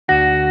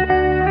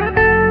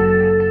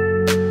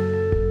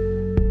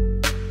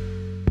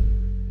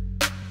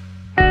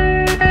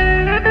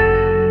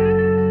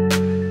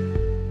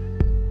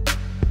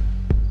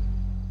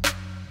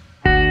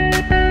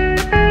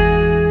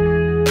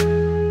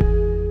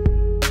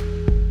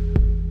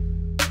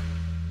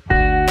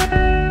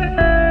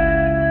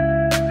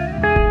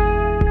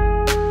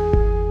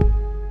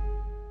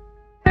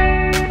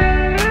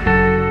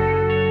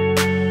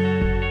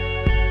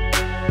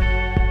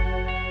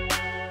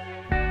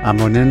I'm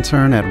an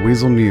intern at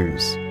Weazel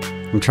News.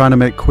 I'm trying to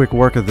make quick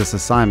work of this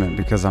assignment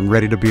because I'm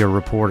ready to be a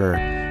reporter,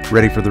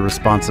 ready for the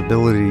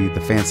responsibility,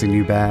 the fancy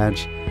new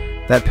badge.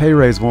 That pay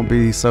raise won't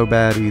be so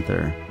bad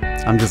either.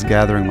 I'm just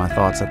gathering my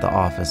thoughts at the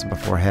office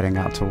before heading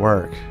out to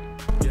work.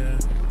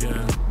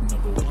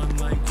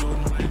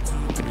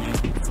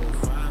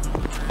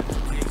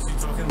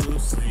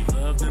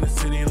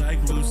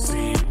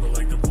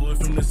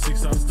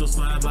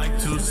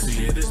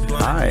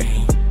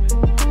 Hi.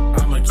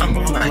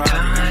 Oh my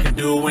god.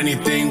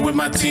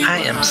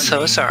 I am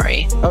so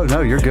sorry. Oh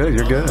no, you're good,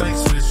 you're good.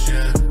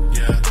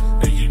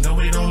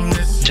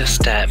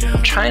 Just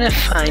trying to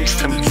find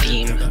some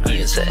theme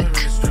music.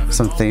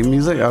 Some theme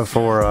music? Oh,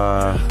 for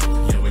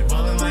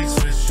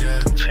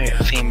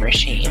Fame or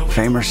Shame.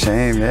 Fame or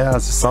Shame, yeah, I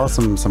just saw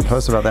some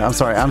posts about that. I'm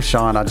sorry, I'm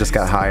Sean, I just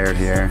got hired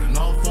here.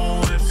 Oh,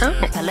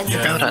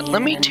 hold on,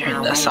 let me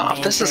turn this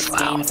off. This is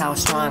loud.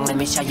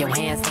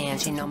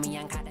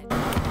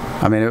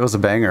 I mean, it was a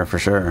banger for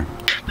sure.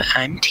 But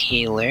I'm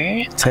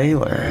Taylor.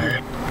 Taylor.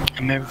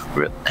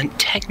 I'm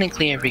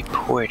technically a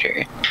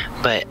reporter,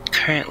 but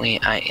currently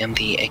I am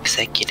the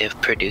executive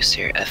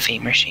producer of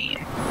Fame or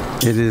Shame.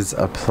 It is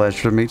a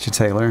pleasure to meet you,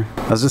 Taylor.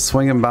 I was just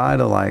swinging by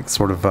to like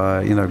sort of,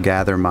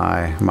 gather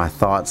my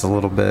thoughts a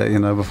little bit,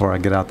 before I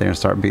get out there and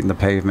start beating the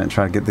pavement and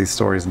try to get these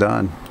stories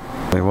done.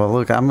 Well,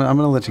 look, I'm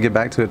gonna let you get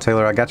back to it,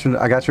 Taylor. I got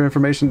your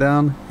information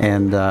down,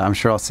 and I'm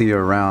sure I'll see you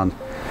around.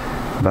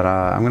 But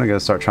I'm gonna go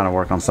start trying to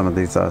work on some of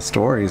these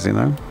stories,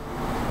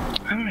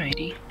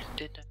 Alrighty.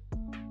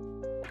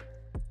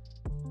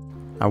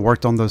 I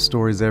worked on those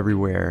stories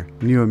everywhere,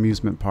 new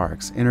amusement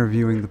parks,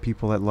 interviewing the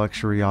people at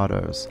luxury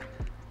autos.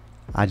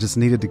 I just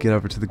needed to get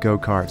over to the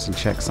go-karts and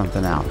check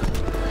something out.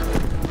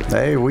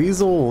 Hey,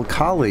 Weazel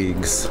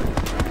colleagues.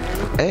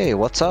 Hey,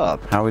 what's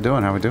up? How we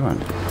doing?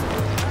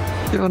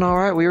 Doing all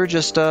right. We were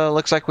just,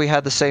 looks like we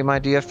had the same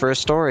idea for a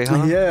story,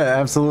 huh? Yeah,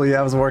 absolutely.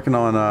 I was working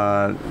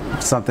on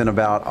something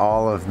about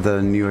all of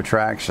the new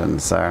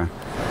attractions, so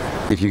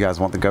if you guys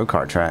want the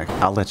go-kart track,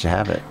 I'll let you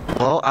have it.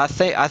 Well, I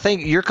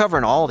think you're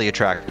covering all the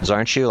attractions,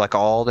 aren't you? Like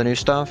all the new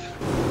stuff?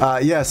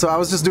 Yeah, so I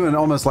was just doing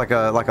almost like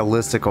a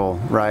listicle,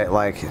 right?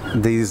 Like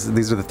these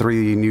are the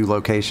 3 new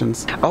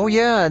locations. Oh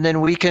yeah, and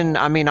then we can.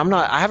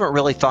 I haven't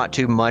really thought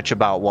too much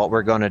about what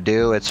we're gonna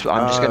do. I'm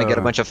just gonna get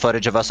a bunch of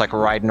footage of us like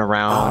riding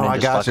around. Oh,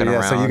 and just I got you. Yeah,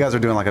 around. so you guys are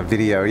doing like a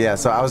video. Yeah,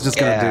 so I was just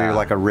gonna do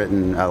like a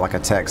written, like a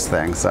text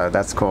thing. So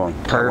that's cool.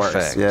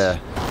 Perfect. Yeah.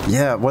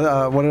 What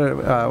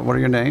are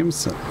your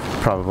names?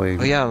 Probably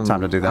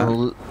time to do that.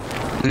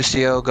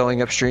 Lucio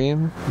going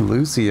upstream.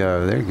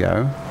 Lucio, there you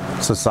go.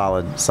 So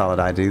solid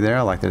ID there.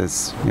 I like that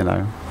it's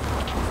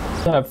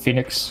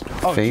Phoenix.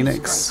 Oh,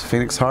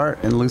 Phoenix Hart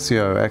and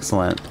Lucio.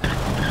 Excellent.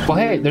 Well,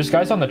 hey, there's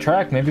guys on the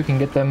track. Maybe we can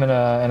get them in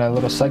a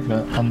little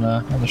segment on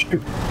the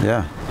street.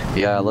 Yeah.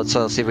 Yeah. Let's see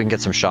if we can get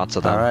some shots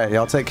of them. All right,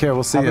 y'all take care.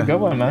 We'll see you. Have a good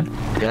one, man.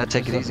 Yeah,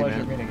 take it easy,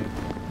 man.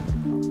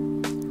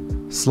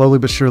 Slowly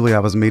but surely, I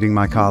was meeting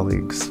my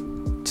colleagues.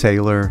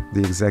 Taylor,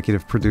 the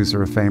executive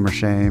producer of Fame or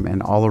Shame,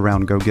 and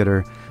all-around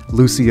go-getter,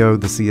 Lucio,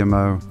 the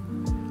CMO.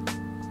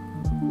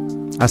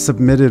 I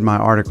submitted my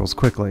articles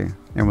quickly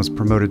and was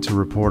promoted to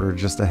reporter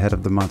just ahead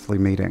of the monthly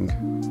meeting.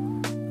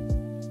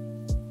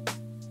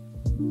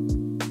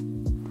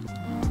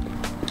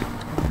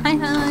 Hi.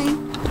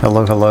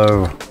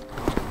 Hello.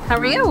 How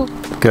are you?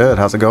 Good,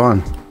 how's it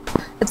going?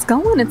 It's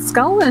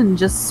going.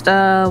 Just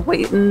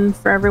waiting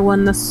for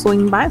everyone to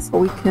swing by so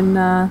we can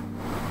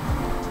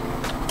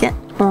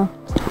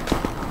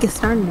get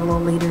started a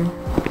little later.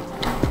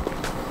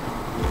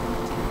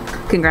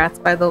 Congrats,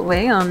 by the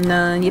way,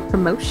 on your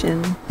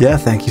promotion. Yeah,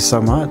 thank you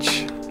so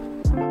much.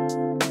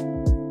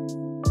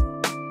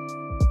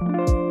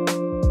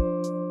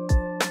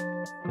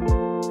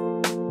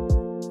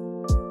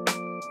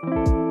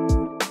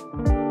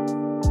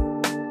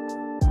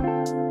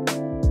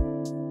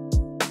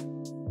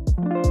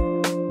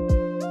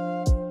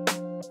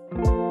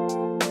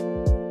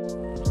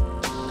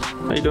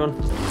 How you doing?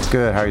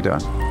 Good, how are you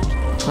doing?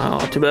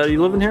 Oh, too bad. Are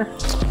you living here?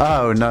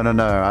 Oh, no.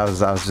 I was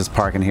just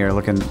parking here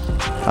looking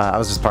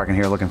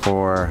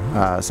for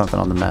something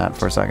on the map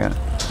for a second.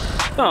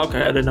 Oh,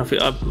 okay. I didn't know if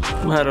I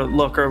had a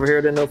locker over here.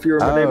 I didn't know if you were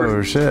my neighbor.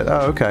 Oh shit.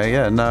 Oh, okay.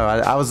 Yeah. No,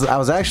 I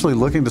was actually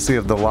looking to see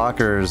if the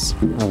lockers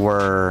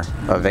were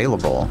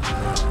available,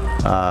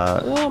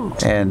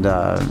 and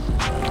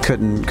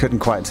couldn't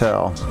quite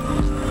tell.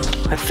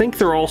 I think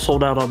they're all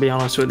sold out. I'll be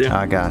honest with you.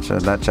 I gotcha.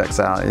 That checks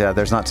out. Yeah,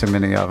 there's not too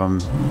many of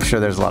them. I'm sure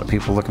there's a lot of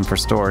people looking for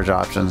storage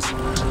options.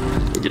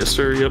 Yes,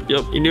 sir. Yep.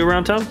 You new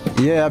around town?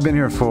 Yeah, I've been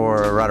here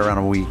for right around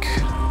a week.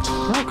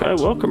 Okay,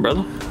 welcome,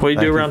 brother. What do you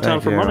do around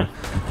town for money?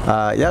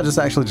 Yeah, just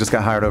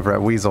got hired over at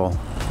Weazel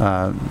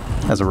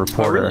as a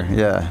reporter. Oh, really?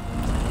 Yeah.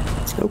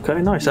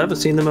 Okay, nice. I haven't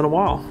seen them in a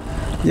while.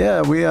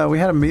 Yeah, we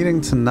had a meeting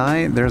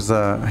tonight. There's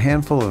a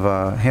handful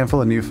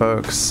of new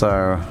folks,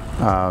 so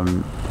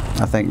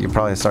I think you'll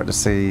probably start to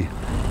see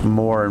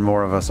more and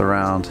more of us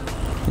around.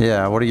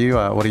 Yeah, what do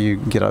you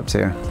get up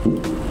to?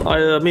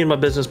 Me and my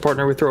business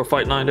partner, we throw a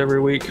fight night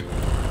every week.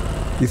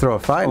 You throw a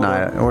fight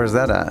night? Where's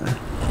that at?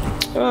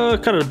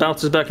 Kind of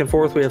bounces back and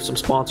forth. We have some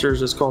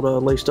sponsors. It's called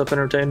Laced Up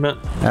Entertainment.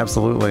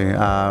 Absolutely.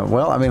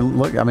 Well, I mean,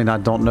 look, I mean, I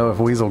don't know if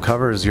Weazel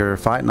covers your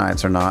fight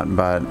nights or not,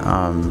 but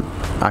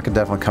I could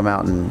definitely come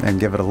out and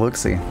give it a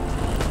look-see.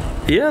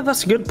 Yeah,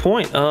 that's a good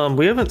point.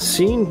 We haven't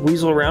seen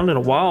Weazel around in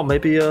a while.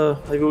 Maybe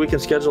we can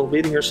schedule a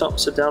meeting or something.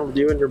 Sit down with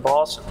you and your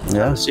boss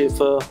and see if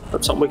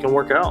that's something we can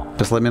work out.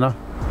 Just let me know.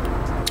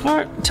 All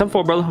right,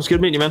 10-4, brother. It's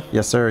good meeting you, man.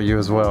 Yes, sir. You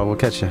as well. We'll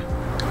catch you. All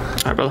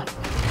right, brother.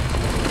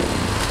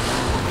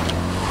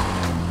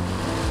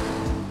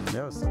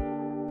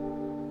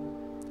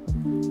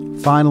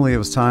 Finally, it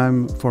was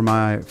time for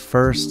my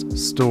first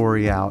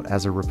story out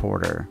as a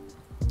reporter.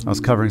 I was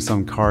covering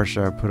some car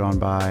show put on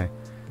by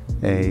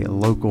a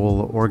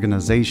local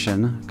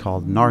organization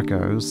called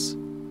Narcos.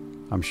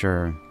 I'm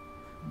sure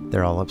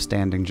they're all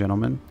upstanding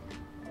gentlemen.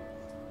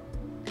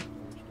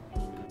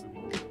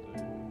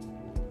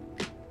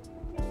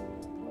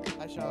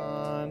 Hi,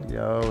 Sean.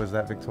 Yo, is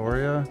that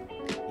Victoria?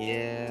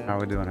 Yeah. How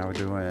we doing? How we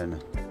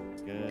doing?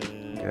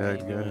 Good.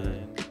 Good,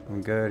 good.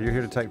 I'm good. You're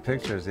here to take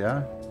pictures,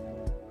 yeah?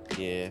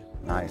 Yeah.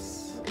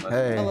 Nice.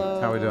 Hey, Hello.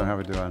 how we doing? How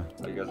we doing?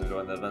 How you guys are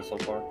doing the event so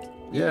far?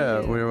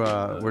 Yeah,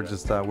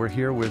 we're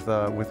here with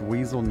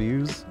Weazel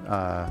News.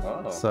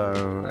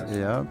 So nice.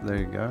 yeah, there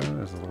you go.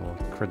 There's a little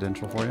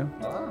credential for you.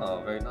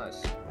 Oh, very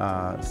nice.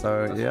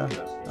 So That's yeah,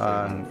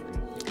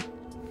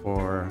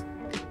 for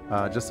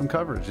just some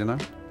coverage, you know.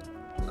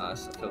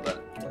 Nice, I feel that.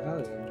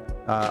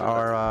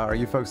 Are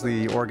you folks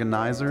the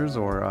organizers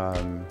or?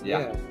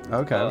 Yeah.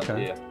 Okay,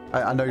 okay. Yeah.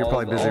 I know you're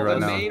probably busy right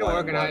The now. main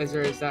organizer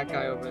is that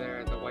guy over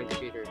there, the white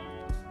Peter.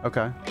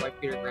 Okay.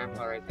 White Peter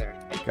grandpa right there.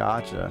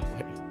 Gotcha.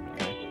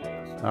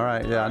 All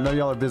right, yeah, I know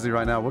y'all are busy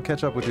right now. We'll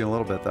catch up with you in a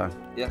little bit, though.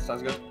 Yeah,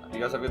 sounds good. You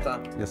guys have a good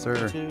time. Yes, sir.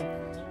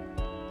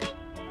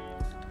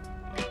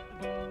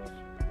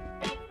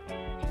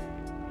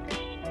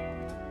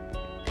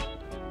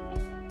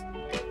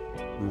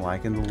 I'm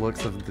liking the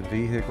looks of the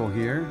vehicle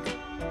here.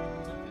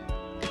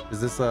 Is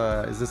this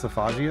a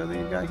Faggio that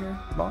you got here,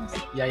 boss?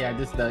 Yeah.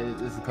 This is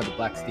called the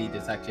Black Steed.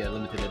 It's actually a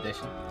limited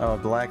edition. Oh,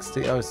 Black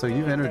Steed. Oh, so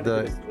you've entered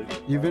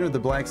the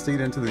Black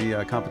Steed into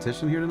the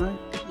competition here tonight?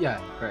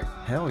 Yeah, correct.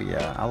 Hell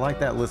yeah, I like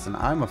that. Listen,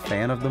 I'm a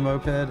fan of the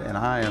moped, and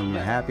I am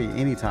happy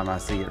anytime I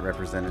see it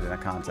represented in a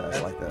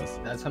contest like this.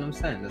 That's what I'm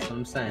saying. That's what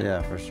I'm saying.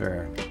 Yeah, for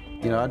sure.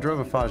 You know, I drove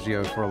a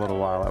Faggio for a little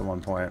while at one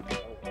point,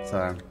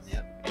 so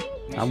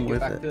I'm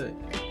with it.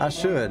 I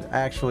should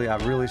actually. I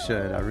really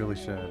should.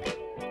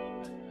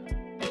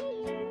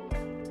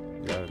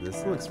 Yo,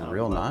 this looks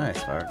real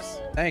nice,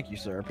 folks. Thank you,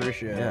 sir.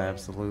 Appreciate it. Yeah,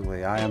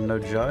 absolutely. I am no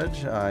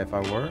judge. If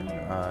I were,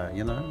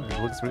 you know,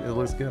 it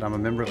looks good. I'm a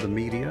member of the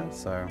media,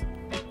 so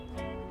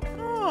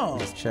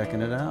just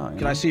checking it out.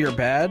 Can I see your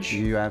badge?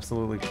 You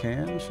absolutely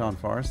can. Sean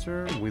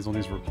Forrester, Weazel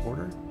News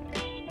reporter.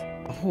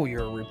 Oh,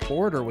 you're a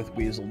reporter with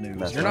Weazel News.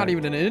 That's You're right. not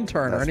even an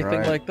intern or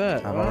anything like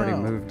that. I've already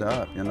moved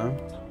up, you know.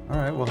 All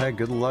right. Well, hey,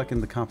 good luck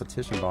in the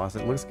competition, boss.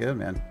 It looks good,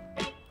 man.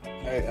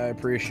 I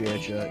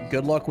appreciate you.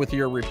 Good luck with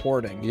your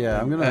reporting. Yeah,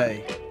 I'm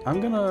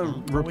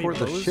gonna report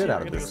the shit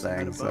out of this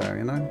thing. So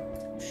you know.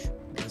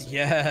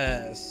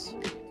 Yes.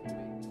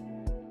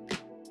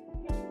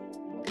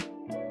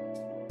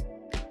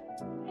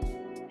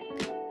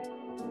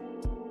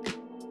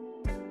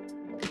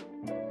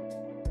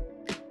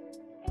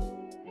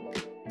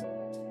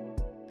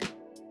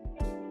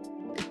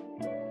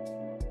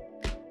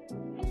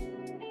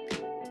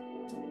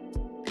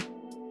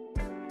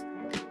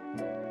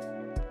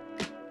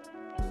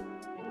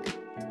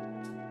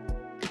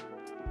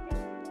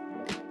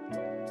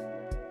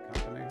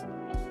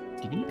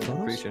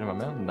 Appreciate it, my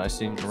man. Nice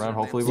seeing you around.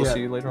 Hopefully, we'll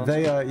see you later on.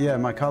 Yeah,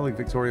 my colleague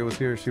Victoria was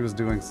here. She was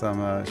doing some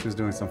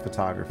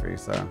photography.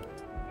 So.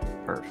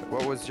 Perfect.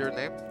 What was your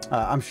name?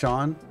 I'm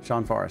Sean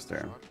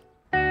Forrester.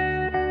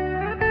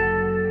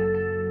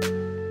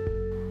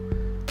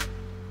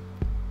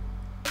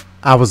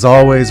 I was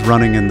always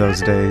running in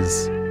those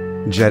days,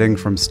 jetting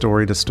from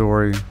story to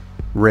story,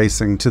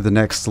 racing to the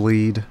next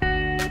lead.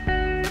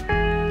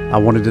 I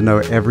wanted to know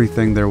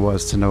everything there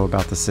was to know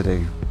about the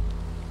city.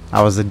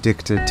 I was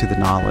addicted to the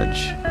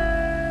knowledge.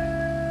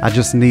 I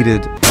just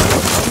needed...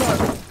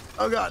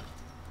 Oh God.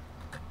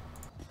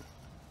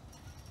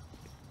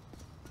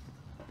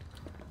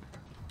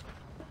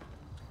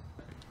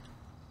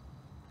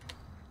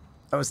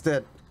 Oh, it's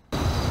dead.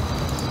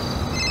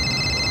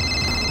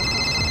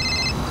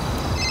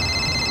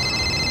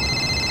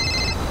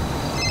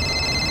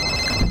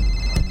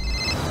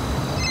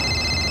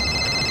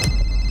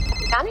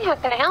 How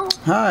can I help?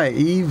 Hi,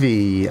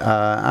 Evie.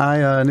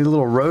 I need a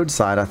little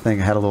roadside. I think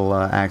I had a little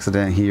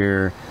accident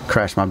here.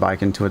 Crashed my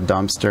bike into a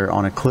dumpster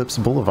on Eclipse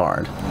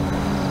Boulevard.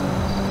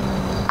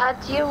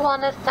 Do you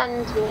want to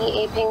send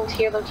me a ping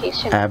to your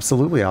location?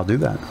 Absolutely, I'll do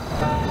that.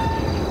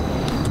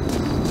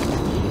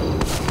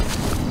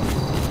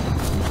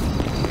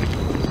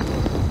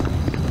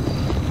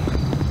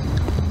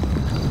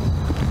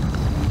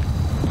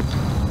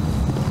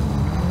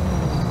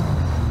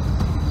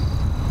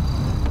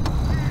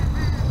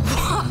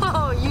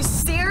 Whoa, you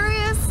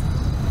serious?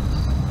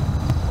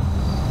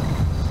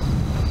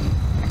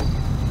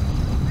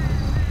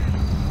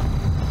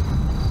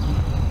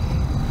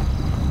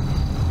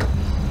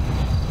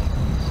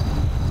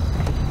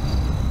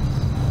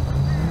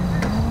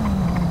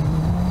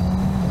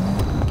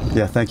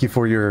 Yeah, thank you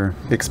for your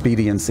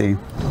expediency.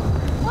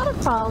 Not a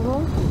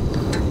problem.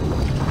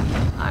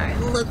 Alright,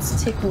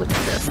 let's take a look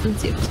at this and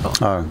see what's going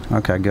on. Oh,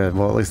 okay, good.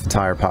 Well, at least the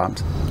tire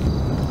popped.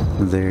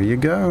 There you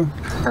go.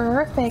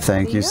 Perfect.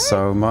 Thank you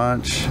so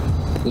much.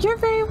 You're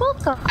very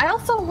welcome. I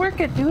also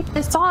work at Doodle.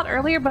 I saw it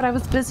earlier, but I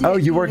was busy. Oh,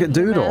 you work at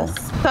Doodle?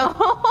 So,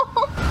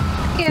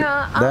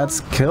 yeah.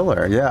 That's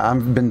killer. Yeah,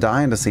 I've been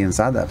dying to see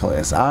inside that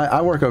place. I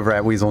work over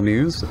at Weazel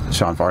News.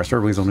 Sean Forrester,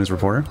 Weazel News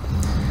reporter.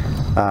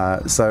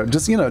 So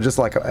just, you know, just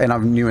like, and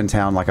I'm new in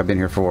town, like I've been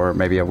here for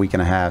maybe a week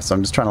and a half, so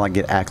I'm just trying to like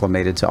get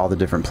acclimated to all the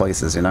different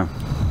places, you know?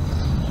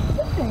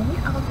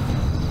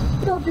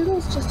 Okay.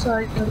 Doodle's just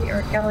like the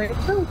art gallery.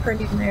 It's really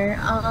pretty in there.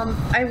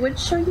 I would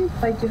show you,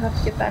 but I do have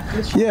to get back to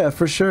the shop. Yeah,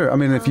 for sure. I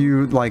mean, if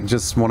you like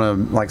just want to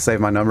like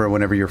save my number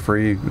whenever you're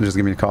free, just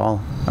give me a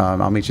call.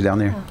 I'll meet you down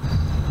there.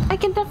 Yeah. I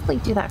can definitely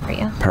do that for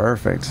you.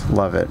 Perfect.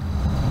 Love it.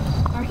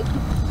 All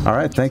right. All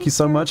right. Thank you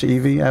so much,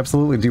 Evie.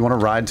 Absolutely. Do you want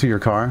to ride to your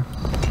car?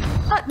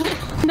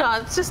 No,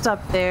 it's just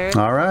up there.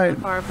 All right.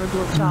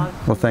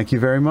 Well, thank you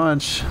very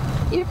much.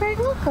 You're very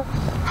welcome.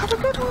 Have a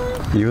good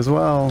one. You as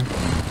well.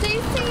 Stay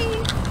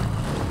safe.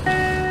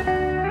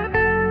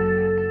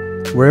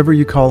 Wherever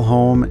you call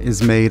home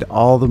is made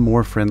all the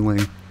more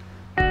friendly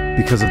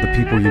because of the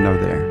people you know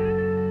there.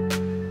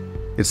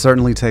 It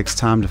certainly takes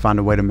time to find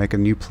a way to make a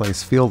new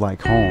place feel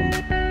like home,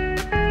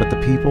 but the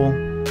people,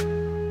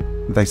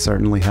 they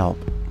certainly help.